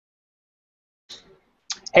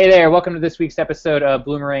Hey there, welcome to this week's episode of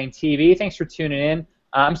Bloomerang TV. Thanks for tuning in.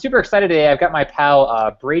 I'm super excited today. I've got my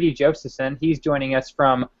pal Brady Josephson. He's joining us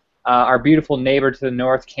from our beautiful neighbor to the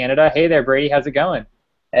north, Canada. Hey there, Brady. How's it going?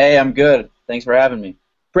 Hey, I'm good. Thanks for having me.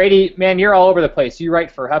 Brady, man, you're all over the place. You write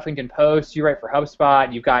for Huffington Post. You write for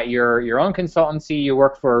HubSpot. You've got your own consultancy. You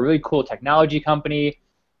work for a really cool technology company.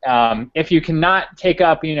 If you cannot take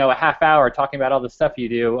up, a half hour talking about all the stuff you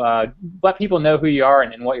do, let people know who you are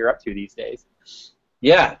and what you're up to these days.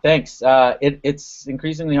 Yeah, thanks. It's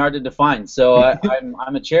increasingly hard to define. So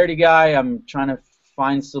I'm a charity guy. I'm trying to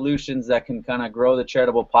find solutions that can kind of grow the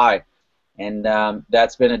charitable pie. And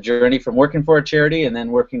that's been a journey from working for a charity and then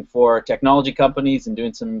working for technology companies and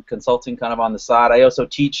doing some consulting kind of on the side. I also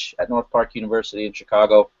teach at North Park University in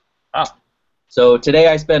Chicago. Oh. So today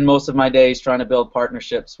I spend most of my days trying to build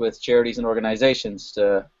partnerships with charities and organizations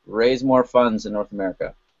to raise more funds in North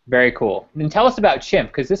America. Very cool. And tell us about Chimp,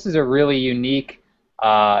 because this is a really unique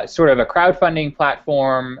sort of a crowdfunding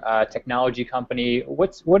platform, technology company.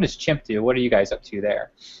 What does Chimp do? What are you guys up to there?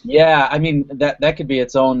 Yeah, I mean, that could be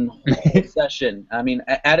its own whole session. I mean,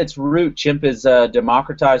 at its root, Chimp is a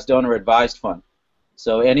democratized donor-advised fund.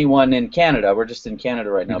 So anyone in Canada, we're just in Canada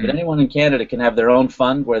right now, but anyone in Canada can have their own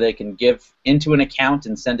fund where they can give into an account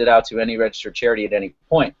and send it out to any registered charity at any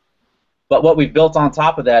point. But what we've built on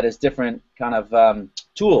top of that is different kind of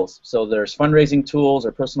tools. So there's fundraising tools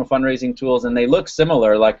or personal fundraising tools, and they look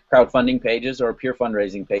similar like crowdfunding pages or peer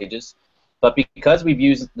fundraising pages. But because we've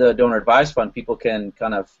used the donor advised fund, people can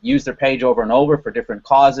kind of use their page over and over for different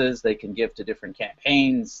causes. They can give to different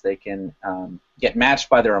campaigns. They can get matched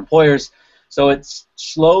by their employers. So it's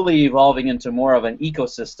slowly evolving into more of an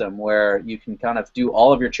ecosystem where you can kind of do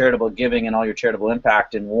all of your charitable giving and all your charitable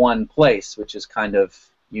impact in one place, which is kind of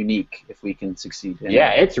unique if we can succeed in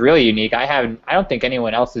yeah, it's really unique. I don't think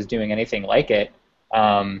anyone else is doing anything like it.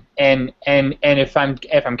 And if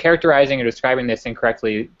I'm characterizing or describing this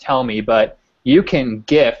incorrectly, tell me. But you can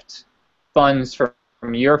gift funds from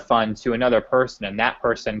your fund to another person, and that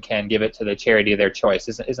person can give it to the charity of their choice.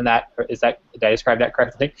 Is that did I describe that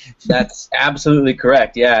correctly? That's absolutely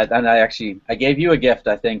correct. Yeah, and I gave you a gift,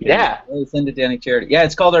 I think. Yeah. Send it to any charity. Yeah,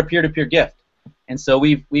 it's called our peer-to-peer gift. And so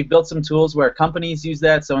we've built some tools where companies use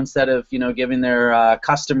that. So instead of giving their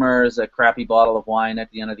customers a crappy bottle of wine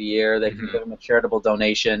at the end of the year, they can give them a charitable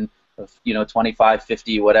donation of 25,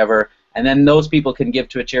 50, whatever, and then those people can give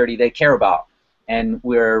to a charity they care about. And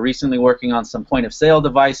we're recently working on some point of sale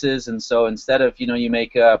devices. And so instead of you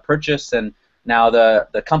make a purchase and now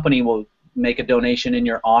the company will make a donation in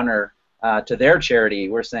your honor to their charity,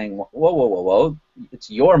 we're saying, whoa,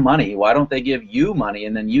 it's your money. Why don't they give you money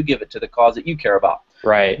and then you give it to the cause that you care about?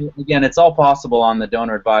 Right. Again, it's all possible on the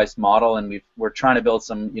donor-advised model, and we're trying to build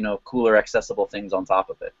some cooler, accessible things on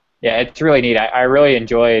top of it. Yeah, it's really neat. I really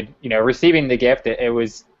enjoyed receiving the gift. It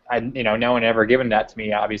was no one ever given that to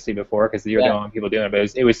me obviously before because you're the only people doing it.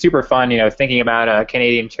 But it was super fun. Thinking about a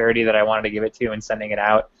Canadian charity that I wanted to give it to and sending it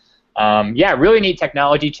out. Yeah, really neat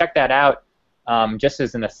technology. Check that out. Just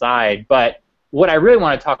as an aside, but what I really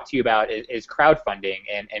want to talk to you about is crowdfunding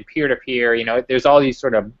and peer-to-peer. There's all these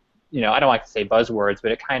sort of, I don't like to say buzzwords,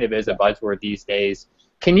 but it kind of is a buzzword these days.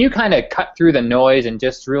 Can you kind of cut through the noise and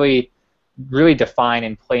just really define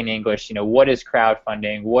in plain English, what is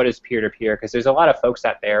crowdfunding, what is peer-to-peer? Because there's a lot of folks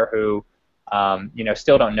out there who,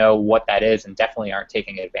 still don't know what that is and definitely aren't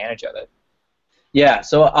taking advantage of it. Yeah,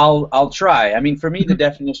 so I'll try. I mean, for me, the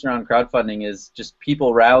definition around crowdfunding is just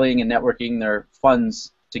people rallying and networking their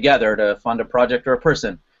funds together to fund a project or a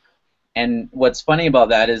person. And what's funny about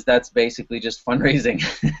that is that's basically just fundraising.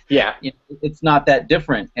 Yeah. It's not that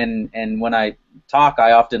different. And when I talk,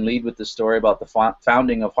 I often lead with the story about the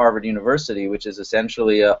founding of Harvard University, which is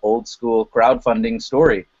essentially an old-school crowdfunding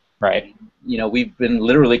story. Right. We've been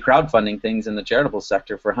literally crowdfunding things in the charitable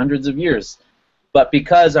sector for hundreds of years. But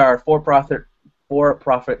because our for-profit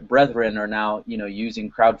brethren are now,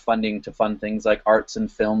 using crowdfunding to fund things like arts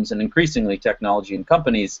and films and increasingly technology and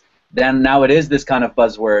companies, then now it is this kind of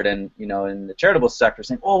buzzword, and in the charitable sector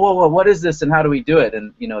saying, whoa, what is this and how do we do it?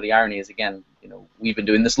 And the irony is, again, we've been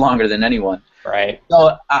doing this longer than anyone. Right.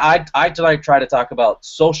 So I try to talk about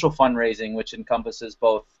social fundraising, which encompasses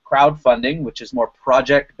both crowdfunding, which is more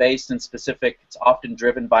project-based and specific. It's often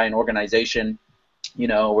driven by an organization.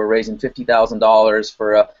 We're raising $50,000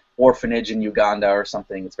 for a orphanage in Uganda or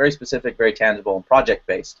something. It's very specific, very tangible, and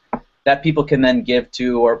project-based that people can then give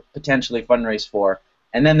to or potentially fundraise for.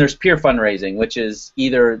 And then there's peer fundraising, which is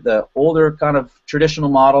either the older kind of traditional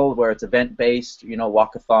model where it's event-based,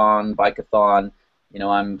 walkathon,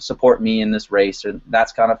 bikeathon, support me in this race, or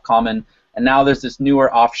that's kind of common. And now there's this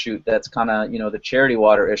newer offshoot that's kind of, the charity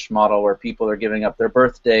water-ish model where people are giving up their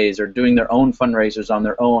birthdays or doing their own fundraisers on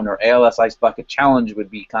their own, or ALS Ice Bucket Challenge would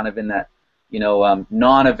be kind of in that,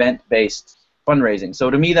 non-event-based fundraising. So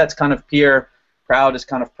to me, that's kind of peer. Crowd is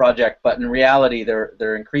kind of project, but in reality,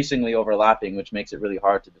 they're increasingly overlapping, which makes it really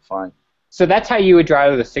hard to define. So that's how you would draw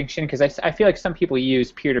the distinction, because I feel like some people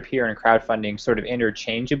use peer-to-peer and crowdfunding sort of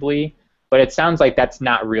interchangeably, but it sounds like that's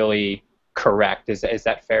not really correct. Is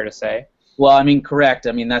that fair to say? Well, I mean, correct.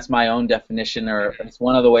 I mean, that's my own definition, or it's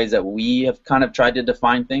one of the ways that we have kind of tried to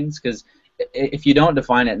define things, because if you don't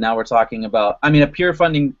define it, now we're talking about, I mean, a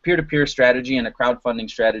peer-to-peer strategy and a crowdfunding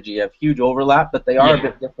strategy have huge overlap, but they are a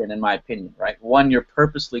bit different in my opinion, right? One, you're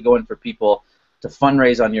purposely going for people to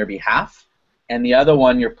fundraise on your behalf, and the other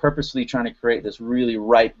one, you're purposely trying to create this really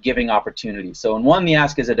ripe giving opportunity. So in one, the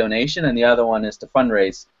ask is a donation, and the other one is to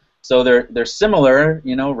fundraise. So they're similar,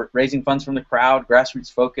 raising funds from the crowd,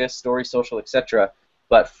 grassroots focus, story, social, etc.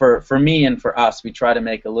 But for me and for us, we try to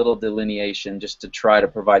make a little delineation just to try to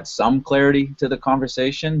provide some clarity to the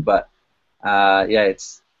conversation. But I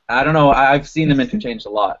don't know. I've seen them interchanged a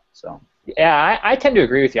lot. So. Yeah, I tend to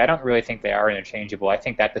agree with you. I don't really think they are interchangeable. I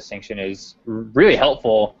think that distinction is really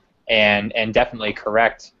helpful and definitely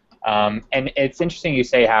correct. And it's interesting you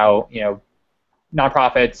say how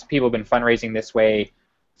nonprofits, people have been fundraising this way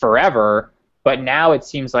forever, but now it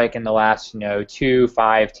seems like in the last 2,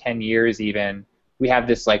 5, 10 years even, we have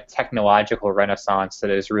this like technological renaissance that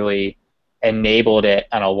has really enabled it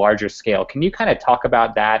on a larger scale. Can you kind of talk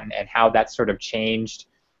about that and how that sort of changed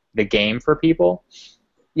the game for people?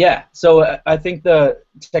 Yeah, so I think the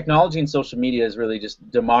technology and social media has really just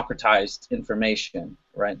democratized information,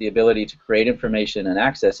 right? The ability to create information and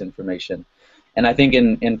access information. And I think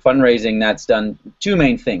in fundraising that's done two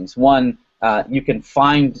main things. One, you can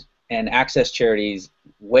find and access charities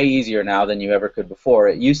way easier now than you ever could before.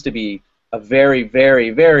 It used to be a very, very,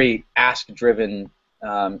 very ask-driven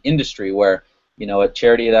industry where a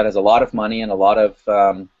charity that has a lot of money and a lot of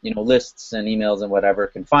lists and emails and whatever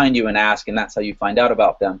can find you and ask, and that's how you find out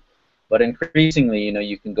about them. But increasingly,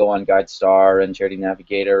 you can go on GuideStar and Charity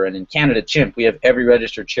Navigator, and in Canada, Chimp, we have every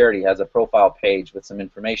registered charity has a profile page with some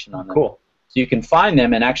information on them. Cool. So you can find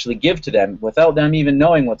them and actually give to them without them even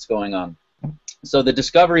knowing what's going on. So the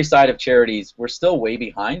discovery side of charities, we're still way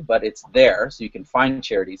behind, but it's there, so you can find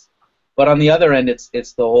charities. But on the other end, it's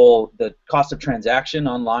the cost of transaction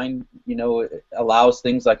online. It allows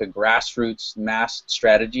things like a grassroots mass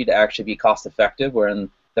strategy to actually be cost effective, where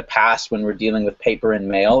in the past when we're dealing with paper and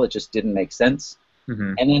mail, it just didn't make sense.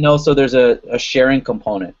 Mm-hmm. And then also there's a sharing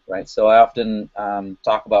component, right? So I often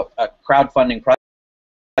talk about a crowdfunding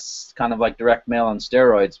process, kind of like direct mail on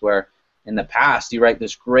steroids, where in the past you write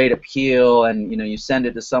this great appeal and you send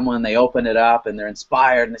it to someone, they open it up and they're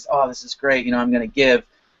inspired and they say, oh, this is great, I'm going to give.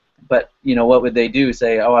 But what would they do?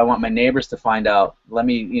 Say, oh, I want my neighbors to find out. Let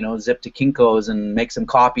me zip to Kinko's and make some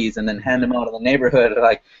copies and then hand them out in the neighborhood.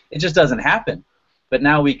 Like, it just doesn't happen. But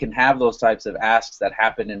now we can have those types of asks that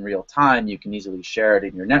happen in real time. You can easily share it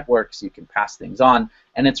in your networks. You can pass things on,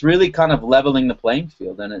 and it's really kind of leveling the playing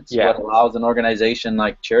field. And it's what allows an organization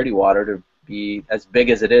like Charity Water to be as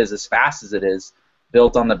big as it is, as fast as it is,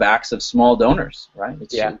 built on the backs of small donors, right?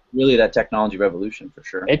 It's really that technology revolution for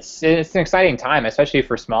sure. It's an exciting time, especially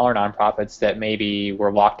for smaller nonprofits that maybe were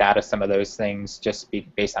locked out of some of those things just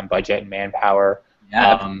based on budget and manpower.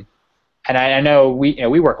 Yeah. And I know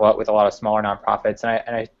we work a lot with a lot of smaller nonprofits,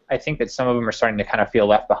 and I think that some of them are starting to kind of feel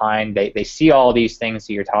left behind. They see all these things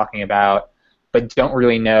that you're talking about, but don't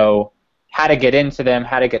really know how to get into them,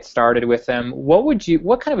 how to get started with them.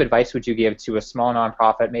 What kind of advice would you give to a small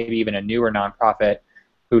nonprofit, maybe even a newer nonprofit,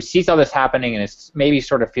 who sees all this happening and is maybe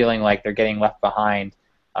sort of feeling like they're getting left behind?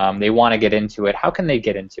 They want to get into it. How can they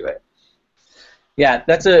get into it? Yeah,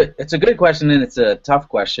 it's a good question, and it's a tough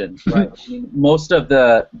question. Right? I mean, most of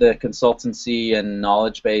the consultancy and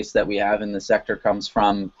knowledge base that we have in the sector comes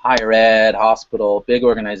from higher ed, hospital, big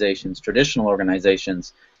organizations, traditional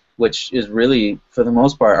organizations, which is really, for the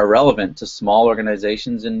most part, irrelevant to small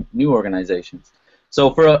organizations and new organizations.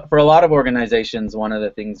 So for a lot of organizations, one of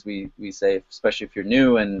the things we say, especially if you're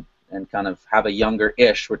new and kind of have a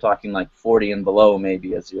younger-ish, we're talking like 40 and below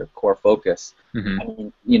maybe as your core focus. Mm-hmm. I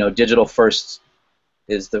mean, digital first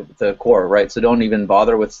is the core, right? So don't even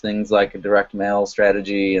bother with things like a direct mail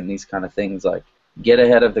strategy and these kind of things. Like, get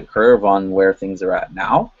ahead of the curve on where things are at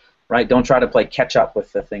now, right? Don't try to play catch up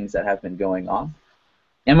with the things that have been going on.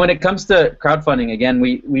 And when it comes to crowdfunding, again,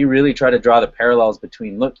 we really try to draw the parallels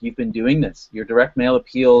between, look, you've been doing this, your direct mail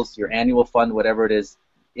appeals, your annual fund, whatever it is,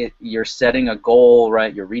 you're setting a goal,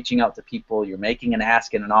 right? You're reaching out to people, you're making an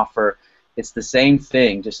ask and an offer. It's the same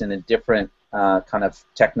thing, just in a different kind of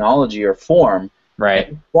technology or form. Right.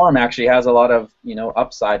 And form actually has a lot of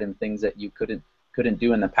upside and things that you couldn't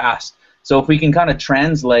do in the past. So if we can kind of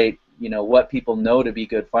translate what people know to be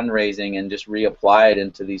good fundraising and just reapply it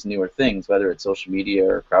into these newer things, whether it's social media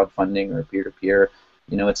or crowdfunding or peer-to-peer,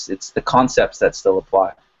 it's the concepts that still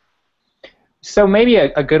apply. So maybe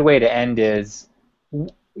a good way to end is,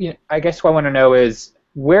 I guess what I want to know is,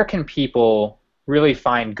 where can people really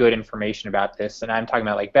find good information about this? And I'm talking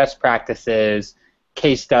about like best practices,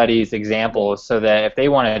 case studies, examples, so that if they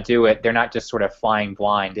want to do it, they're not just sort of flying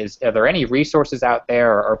blind. Are there any resources out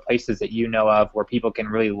there or places that you know of where people can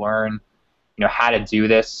really learn, how to do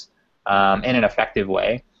this in an effective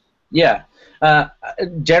way? Yeah.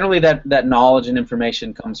 Generally, that knowledge and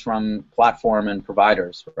information comes from platform and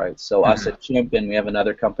providers, right? So us at Chimp, and we have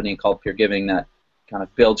another company called Peer Giving that kind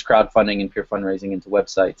of builds crowdfunding and peer fundraising into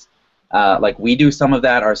websites. Like we do some of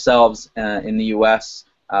that ourselves in the U.S.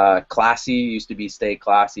 Classy used to be Stay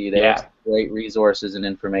Classy. They have great resources and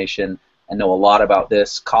information and know a lot about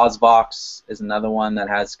this. CauseVox is another one that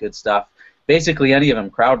has good stuff. Basically, any of them,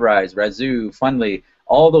 CrowdRise, Razoo, Fundly,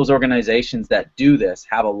 all those organizations that do this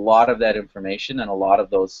have a lot of that information and a lot of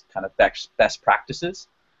those kind of best practices.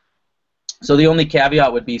 So the only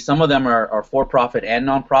caveat would be some of them are for-profit and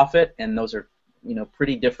non-profit, and those are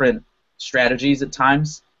pretty different strategies at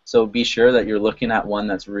times. So be sure that you're looking at one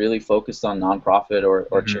that's really focused on nonprofit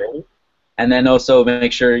or charity. And then also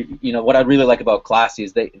make sure, what I really like about Classy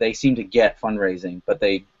is they seem to get fundraising, but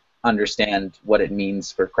they understand what it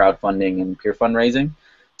means for crowdfunding and peer fundraising.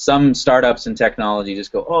 Some startups in technology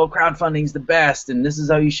just go, oh, crowdfunding's the best, and this is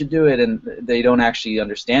how you should do it, and they don't actually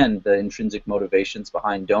understand the intrinsic motivations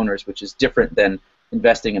behind donors, which is different than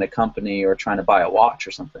investing in a company or trying to buy a watch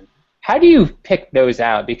or something. How do you pick those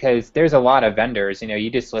out? Because there's a lot of vendors. You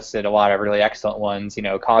just listed a lot of really excellent ones.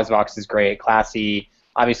 CauseVox is great. Classy.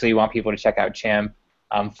 Obviously, you want people to check out Chimp.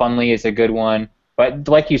 Fundly is a good one. But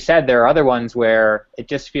like you said, there are other ones where it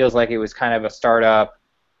just feels like it was kind of a startup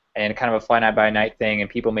and kind of a fly-by-night thing, and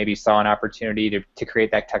people maybe saw an opportunity to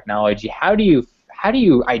create that technology. How do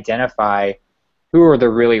you identify who are the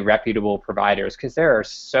really reputable providers? Because there are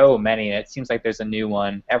so many, and it seems like there's a new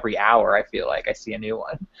one every hour. I feel like I see a new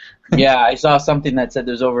one. Yeah, I saw something that said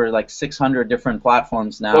there's over like 600 different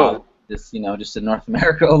platforms now. Whoa. Just in North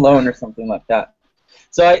America alone, or something like that.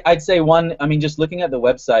 So I'd say one. I mean, just looking at the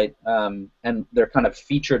website and their kind of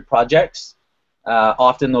featured projects.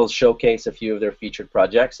 Often they'll showcase a few of their featured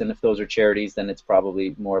projects, and if those are charities, then it's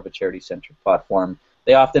probably more of a charity-centric platform.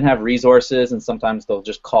 They often have resources, and sometimes they'll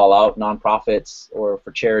just call out nonprofits or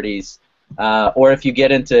for charities. Or if you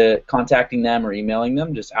get into contacting them or emailing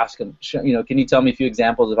them, just ask them, can you tell me a few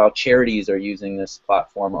examples of how charities are using this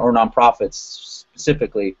platform, or nonprofits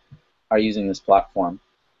specifically are using this platform?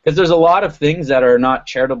 Because there's a lot of things that are not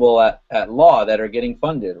charitable at law that are getting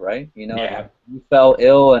funded, right? Yeah. You fell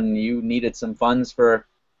ill and you needed some funds for,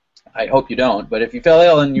 I hope you don't, but if you fell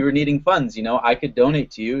ill and you were needing funds, I could donate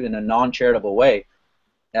to you in a non-charitable way.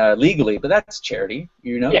 Legally, but that's charity.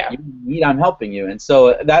 Yeah. You need, I'm helping you, and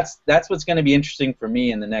so that's what's going to be interesting for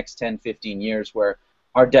me in the next 10, 15 years, where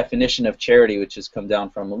our definition of charity, which has come down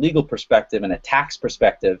from a legal perspective and a tax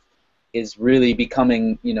perspective, is really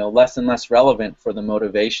becoming less and less relevant for the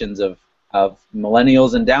motivations of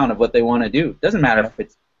millennials and down of what they want to do. It doesn't matter if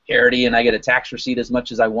it's charity and I get a tax receipt as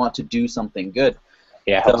much as I want to do something good.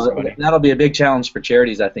 Yeah, so that'll be a big challenge for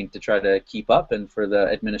charities, I think, to try to keep up, and for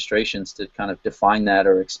the administrations to kind of define that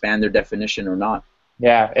or expand their definition or not.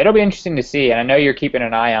 Yeah, it'll be interesting to see, and I know you're keeping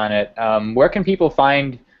an eye on it. Where can people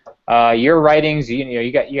find your writings?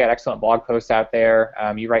 You got excellent blog posts out there.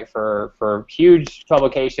 You write for huge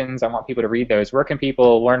publications. I want people to read those. Where can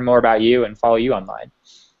people learn more about you and follow you online?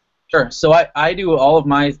 Sure. So I do all of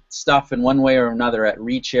my stuff in one way or another at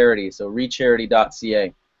recharity. So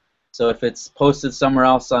recharity.ca. So if it's posted somewhere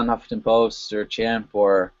else on Huffington Post or Chimp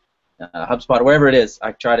or HubSpot, wherever it is,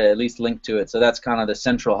 I try to at least link to it. So that's kind of the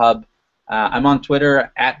central hub. I'm on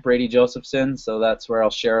Twitter at Brady Josephson, so that's where I'll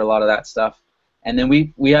share a lot of that stuff. And then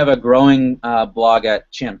we have a growing blog at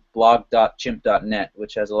Chimp, blog.chimp.net,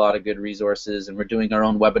 which has a lot of good resources, and we're doing our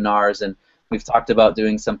own webinars, and we've talked about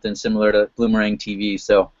doing something similar to Bloomerang TV,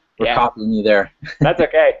 so we're copying you there. That's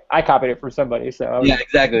okay. I copied it from somebody, so. Yeah,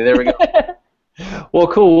 exactly. There we go. Well,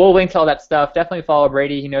 cool. We'll link to all that stuff. Definitely follow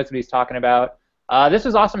Brady. He knows what he's talking about. This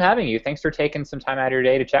was awesome having you. Thanks for taking some time out of your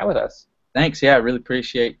day to chat with us. Thanks. Yeah, I really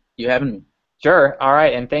appreciate you having me. Sure. All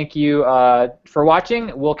right. And thank you for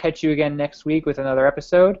watching. We'll catch you again next week with another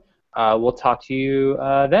episode. We'll talk to you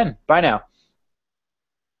then. Bye now.